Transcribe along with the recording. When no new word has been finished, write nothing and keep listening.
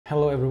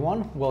Hello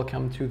everyone,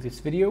 welcome to this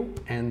video,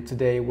 and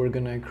today we're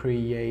gonna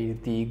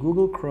create the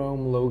Google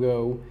Chrome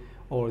logo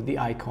or the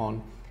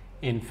icon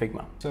in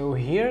Figma. So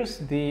here's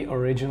the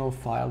original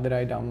file that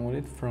I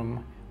downloaded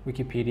from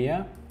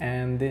Wikipedia,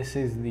 and this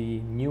is the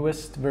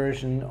newest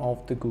version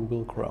of the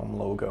Google Chrome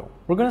logo.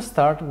 We're gonna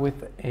start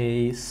with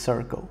a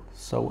circle.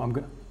 So I'm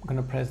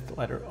gonna press the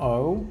letter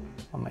O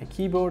on my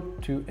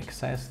keyboard to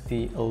access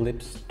the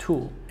ellipse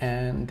tool.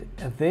 And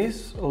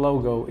this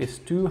logo is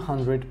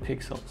 200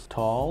 pixels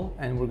tall,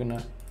 and we're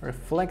gonna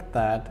reflect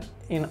that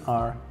in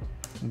our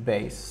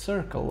base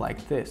circle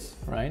like this,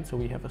 right? So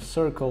we have a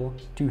circle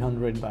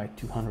 200 by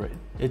 200.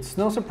 It's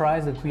no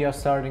surprise that we are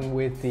starting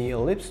with the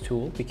ellipse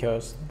tool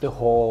because the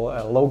whole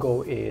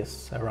logo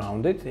is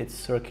rounded, it's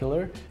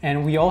circular.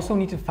 And we also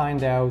need to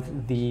find out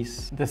the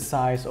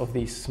size of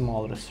these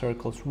smaller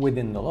circles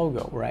within the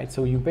logo, right?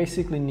 So you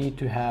basically need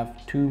to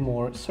have two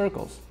more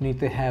circles. You need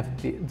to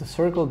have the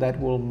circle that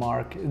will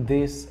mark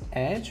this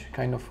edge,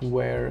 kind of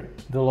where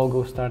the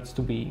logo starts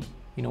to be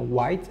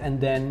white,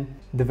 and then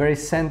the very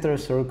center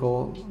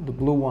circle, the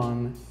blue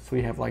one, so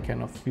we have like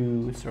kind of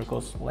few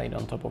circles laid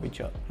on top of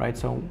each other, right?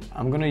 So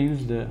I'm gonna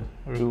use the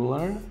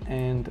ruler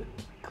and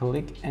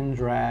click and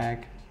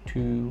drag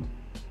to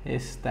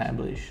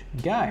establish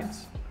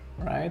guides,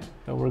 right?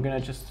 So we're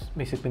gonna just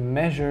basically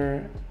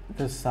measure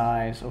the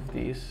size of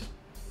these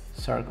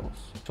circles.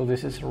 So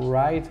this is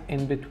right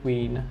in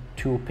between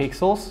 2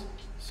 pixels,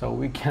 so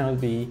we cannot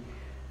be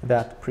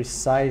that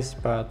precise,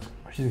 but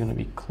which is going to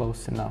be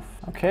close enough.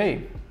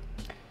 Okay,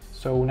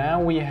 so now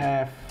we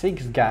have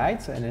 6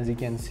 guides, and as you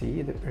can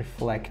see, it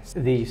reflects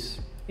these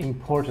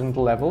important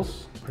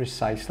levels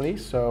precisely.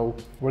 So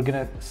we're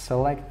going to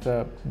select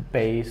the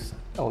base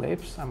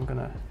ellipse. I'm going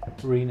to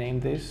rename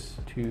this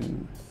to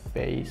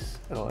base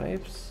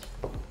ellipse,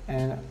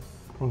 and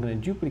we're going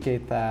to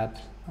duplicate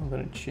that. I'm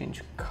going to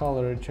change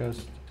color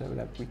just so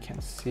that we can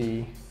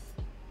see.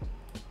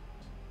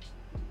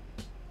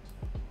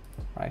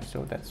 Right,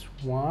 so that's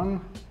 1,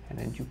 and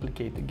then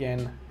duplicate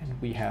again,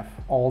 and we have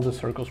all the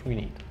circles we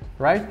need,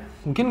 right?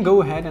 We can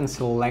go ahead and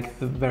select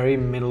the very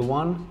middle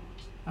one,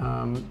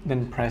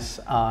 then press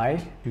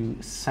I to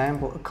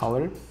sample a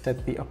color,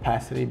 set the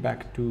opacity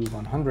back to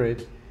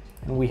 100,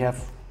 and we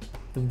have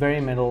the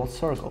very middle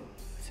circle.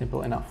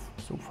 Simple enough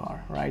so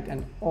far, right?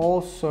 And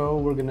also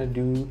we're gonna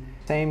do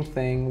same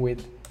thing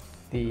with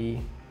the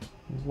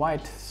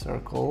white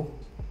circle.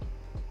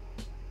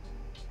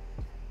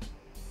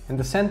 And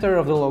the center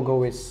of the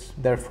logo is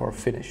therefore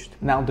finished.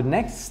 Now the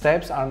next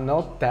steps are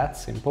not that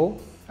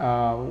simple.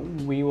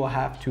 We will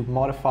have to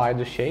modify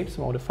the shapes,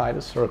 modify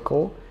the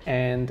circle,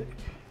 and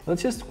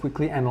let's just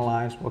quickly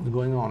analyze what's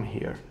going on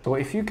here. So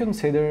if you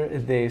consider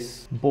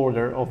this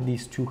border of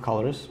these two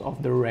colors,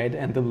 of the red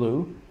and the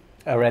blue,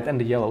 red and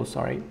the yellow,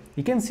 sorry,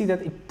 you can see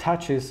that it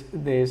touches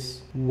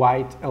this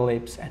white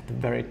ellipse at the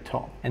very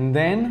top. And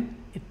then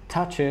it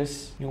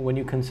touches, when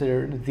you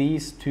consider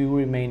these two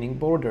remaining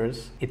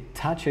borders, it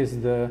touches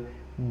the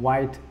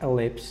white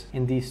ellipse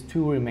in these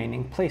two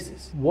remaining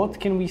places. What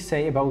can we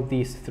say about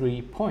these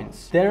 3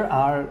 points? There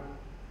are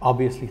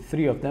obviously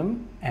 3 of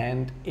them,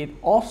 and it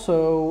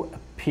also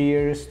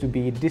appears to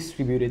be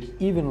distributed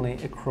evenly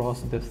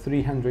across the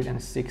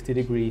 360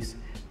 degrees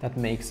that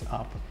makes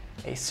up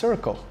a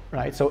circle,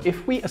 right? So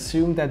if we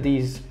assume that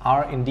these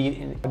are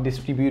indeed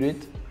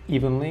distributed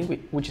evenly,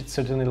 which it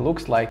certainly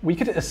looks like, we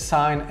could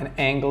assign an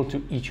angle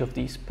to each of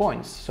these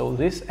points. So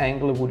this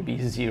angle would be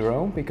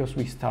 0 because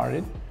we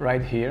started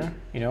right here,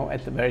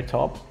 at the very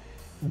top.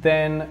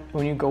 Then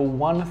when you go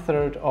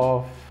 1/3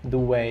 of the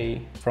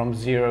way from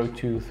 0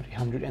 to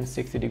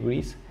 360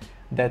 degrees,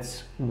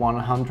 that's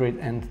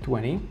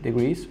 120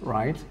 degrees,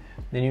 right?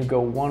 Then you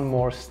go one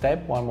more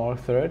step, one more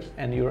third,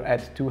 and you're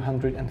at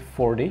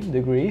 240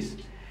 degrees.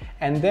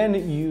 And then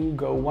you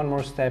go one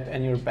more step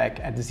and you're back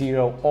at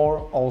 0, or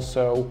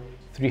also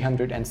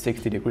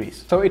 360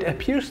 degrees. So it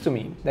appears to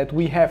me that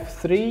we have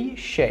 3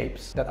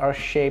 shapes that are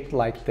shaped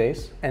like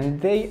this,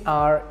 and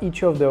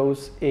each of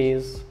those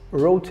is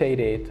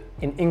rotated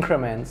in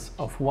increments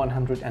of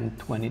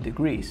 120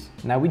 degrees.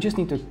 Now we just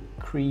need to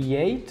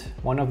create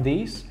one of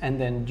these and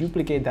then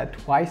duplicate that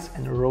twice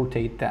and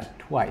rotate that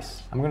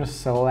twice. I'm going to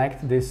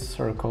select this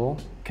circle.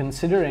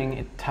 Considering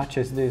it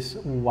touches this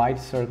white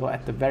circle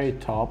at the very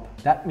top,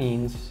 that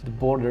means the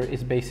border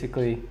is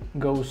basically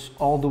goes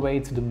all the way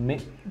to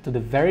the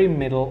very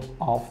middle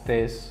of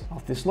this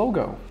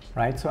logo,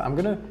 right? So I'm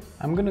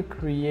gonna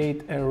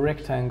create a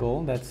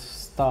rectangle that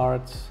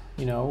starts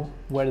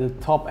where the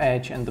top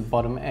edge and the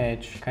bottom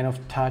edge kind of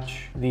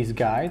touch these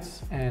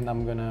guides, and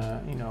I'm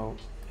gonna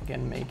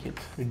again make it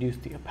reduce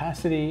the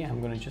opacity. I'm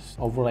gonna just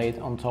overlay it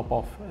on top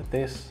of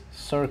this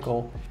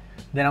circle.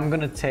 Then I'm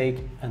gonna take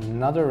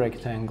another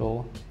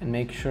rectangle and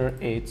make sure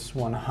it's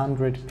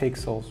 100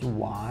 pixels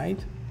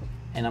wide,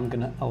 and I'm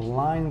gonna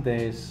align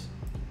this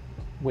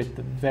with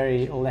the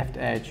very left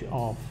edge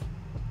of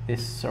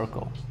this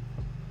circle,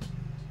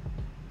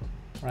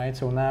 right?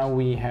 So now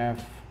we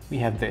have we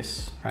have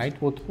this, right?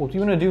 What you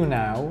want to do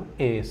now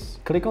is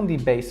click on the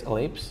base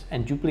ellipse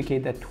and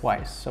duplicate that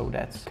twice. So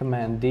that's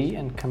Command D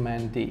and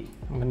Command D.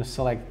 I'm going to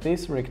select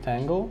this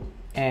rectangle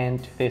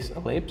and this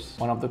ellipse,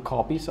 one of the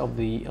copies of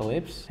the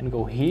ellipse, and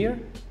go here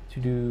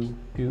to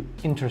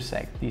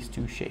intersect these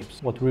two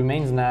shapes. What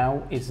remains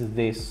now is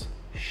this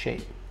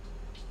shape,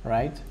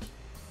 right?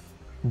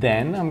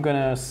 Then I'm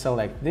gonna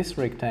select this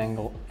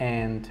rectangle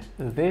and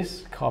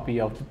this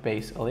copy of the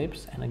base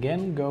ellipse, and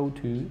again go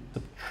to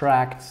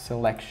subtract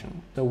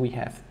selection. So we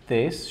have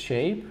this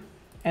shape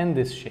and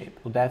this shape.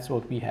 So that's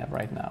what we have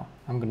right now.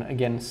 I'm gonna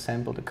again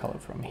sample the color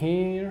from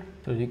here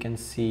so you can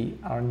see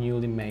our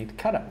newly made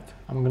cutout.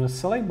 I'm gonna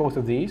select both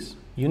of these,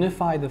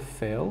 unify the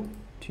fill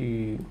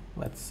to,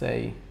 let's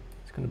say,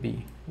 it's gonna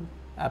be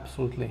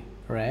absolutely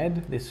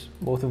red.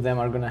 Both of them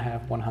are gonna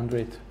have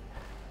 100%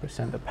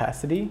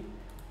 opacity.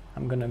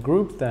 I'm gonna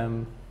group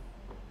them,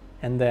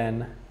 and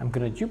then I'm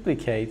gonna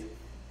duplicate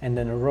and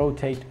then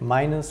rotate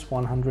minus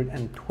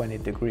 120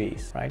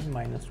 degrees, right?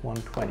 Minus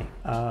 120.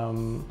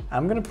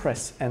 I'm gonna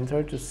press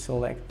enter to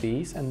select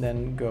these and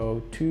then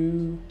go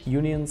to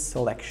union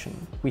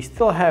selection. We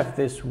still have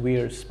this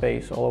weird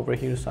space all over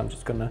here, so I'm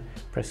just gonna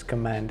press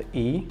Command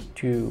E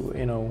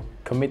to,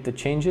 commit the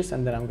changes,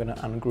 and then I'm gonna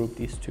ungroup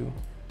these two.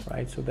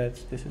 Right, so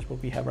this is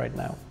what we have right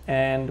now.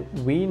 And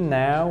we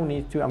now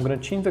need to, I'm going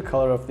to change the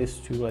color of this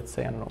to, let's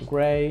say, I don't know,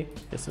 gray,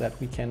 just so that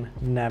we can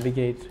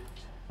navigate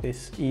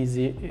this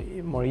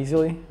more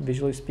easily,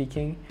 visually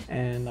speaking.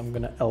 And I'm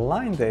going to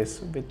align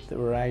this with the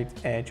right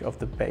edge of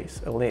the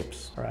base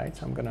ellipse, right?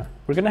 So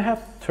we're going to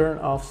have turn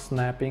off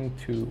snapping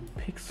to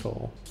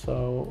pixel.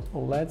 So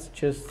let's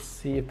just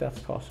see if that's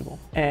possible.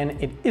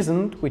 And it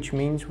isn't, which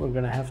means we're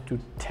going to have to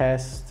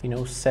test,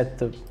 set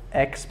the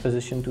X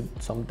position to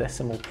some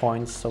decimal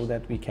points so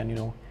that we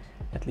can,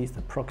 at least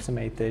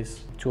approximate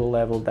this to a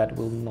level that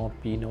will not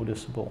be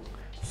noticeable.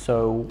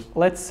 So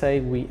let's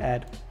say we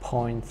add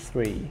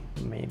 0.3,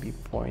 maybe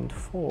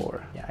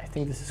 0.4. Yeah, I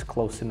think this is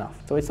close enough.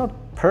 So it's not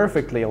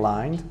perfectly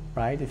aligned,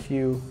 right?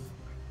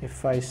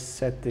 If I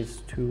set this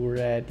to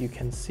red, you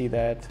can see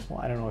that,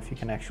 well, I don't know if you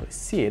can actually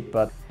see it,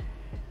 but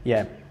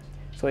yeah.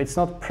 So it's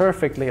not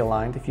perfectly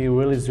aligned if you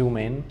really zoom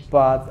in,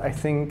 but I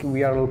think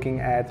we are looking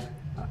at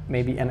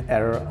maybe an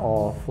error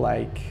of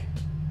like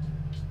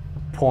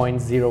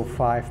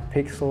 0.05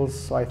 pixels.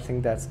 So I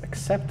think that's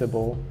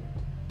acceptable,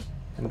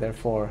 and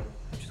therefore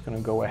I'm just going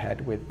to go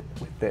ahead with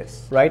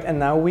this, right? And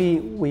now we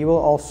will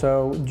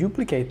also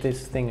duplicate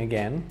this thing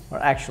again, or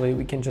actually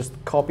we can just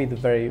copy the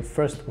very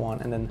first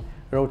one and then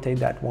rotate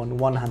that one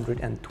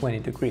 120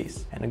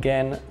 degrees. And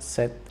again,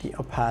 set the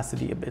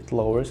opacity a bit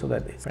lower so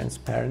that it's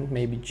transparent,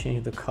 maybe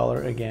change the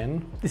color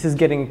again. This is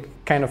getting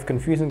kind of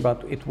confusing,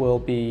 but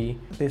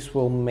this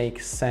will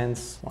make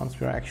sense once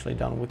we're actually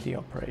done with the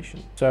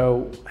operation.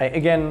 So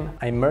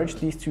I merged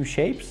these two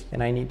shapes,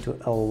 and I need to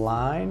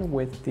align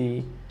with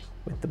the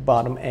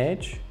bottom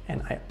edge,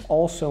 and I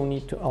also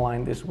need to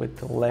align this with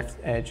the left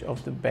edge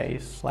of the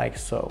base, like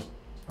so.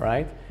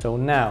 Right? So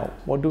now,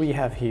 what do we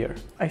have here?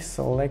 I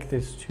select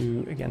this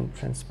to, again,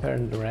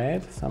 transparent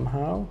red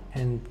somehow,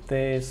 and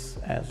this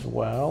as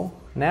well.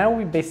 Now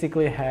we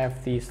basically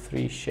have these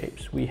three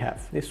shapes. We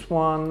have this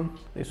one,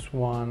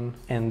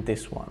 and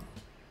this one,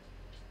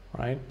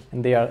 right?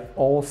 And they are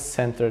all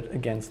centered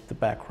against the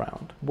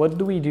background. What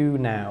do we do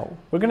now?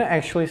 We're gonna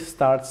actually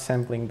start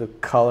sampling the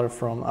color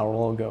from our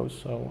logo.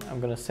 So I'm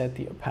gonna set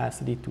the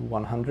opacity to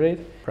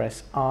 100,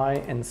 press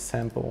I and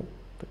sample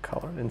the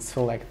color, and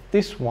select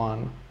this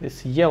one,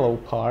 this yellow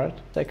part,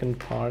 second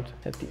part,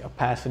 set the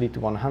opacity to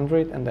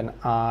 100, and then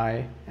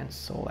I and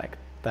select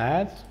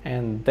that.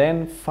 And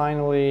then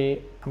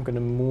finally I'm gonna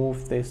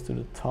move this to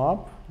the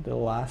top, the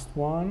last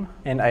one,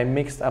 and I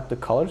mixed up the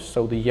colors,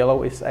 so the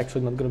yellow is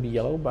actually not gonna be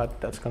yellow, but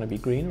that's gonna be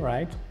green,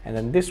 right? And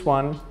then this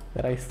one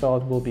that I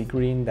thought will be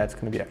green, that's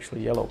gonna be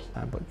actually yellow,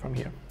 sampled from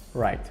here,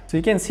 right? So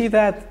you can see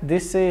that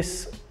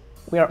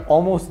we are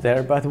almost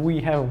there, but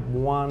we have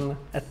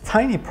a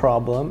tiny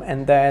problem,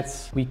 and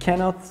that's we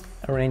cannot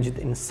arrange it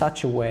in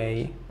such a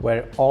way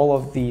where all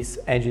of these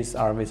edges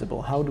are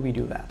visible. How do we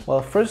do that?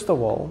 Well, first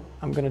of all,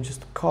 I'm gonna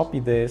just copy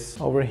this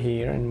over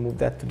here and move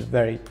that to the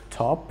very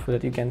top so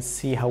that you can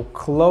see how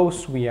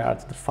close we are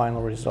to the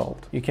final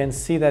result. You can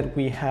see that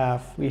we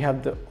have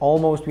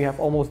almost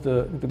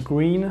the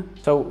green.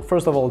 So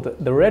first of all,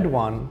 the red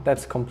one,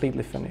 that's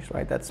completely finished,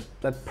 right?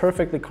 That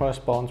perfectly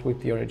corresponds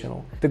with the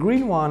original. The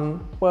green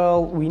one,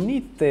 well, we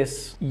need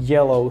this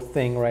yellow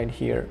thing right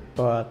here,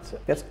 but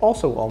that's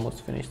also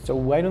almost finished. So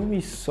why don't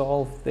we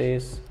solve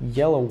this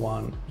yellow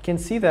one? You can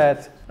see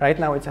that right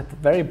now it's at the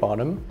very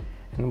bottom,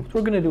 and what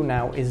we're going to do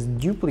now is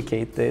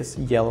duplicate this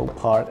yellow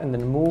part and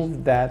then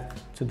move that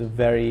to the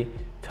very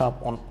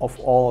top of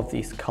all of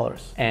these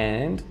colors.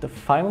 And the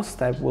final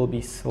step will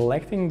be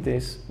selecting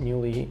this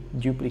newly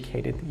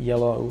duplicated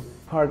yellow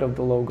part of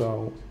the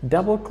logo,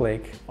 double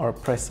click or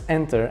press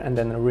enter, and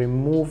then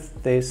remove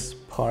this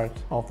part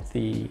of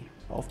the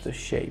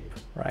shape,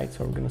 right?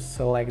 So we're going to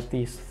select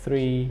these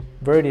three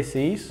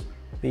vertices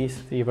these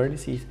 3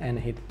 vertices and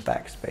hit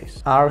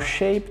backspace. Our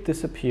shape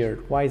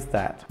disappeared. Why is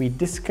that? We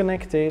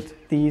disconnected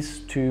these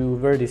 2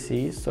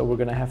 vertices, so we're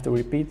gonna have to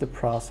repeat the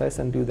process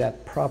and do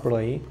that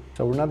properly.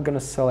 So we're not gonna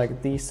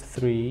select these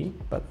 3,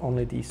 but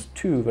only these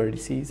 2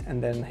 vertices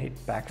and then hit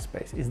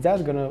backspace. Is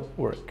that gonna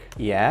work?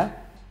 Yeah,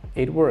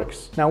 it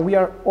works. Now we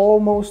are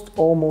almost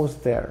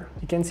there.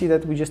 You can see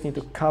that we just need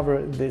to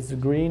cover this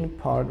green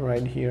part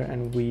right here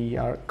and we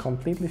are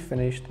completely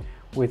finished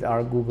with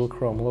our Google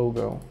Chrome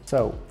logo.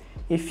 So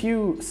if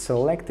you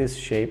select this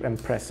shape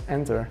and press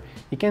enter,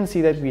 you can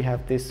see that we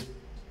have this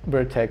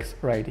vertex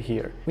right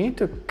here. We need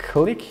to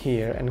click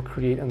here and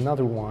create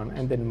another one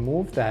and then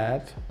move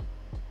that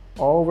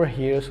over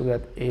here so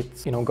that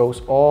it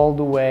goes all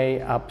the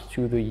way up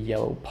to the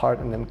yellow part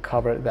and then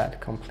cover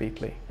that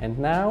completely. And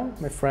now,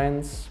 my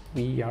friends,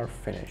 we are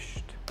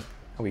finished.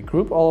 And we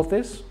group all of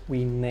this.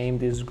 We name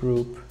this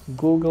group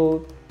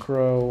Google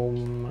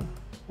Chrome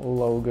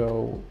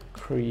logo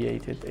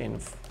created in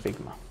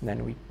Figma.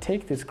 Then we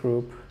take this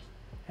group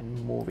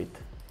and move it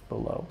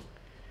below.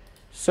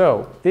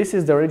 So this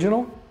is the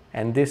original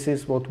and this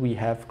is what we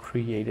have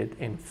created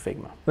in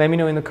Figma. Let me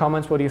know in the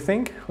comments what you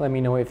think. Let me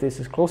know if this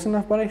is close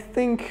enough, but I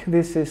think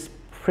this is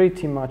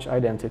pretty much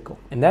identical.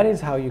 And that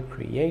is how you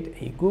create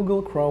a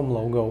Google Chrome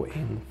logo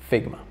in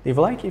Figma. Leave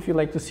a like if you'd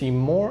like to see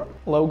more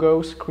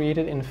logos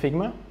created in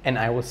Figma, and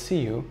I will see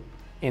you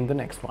in the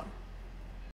next one.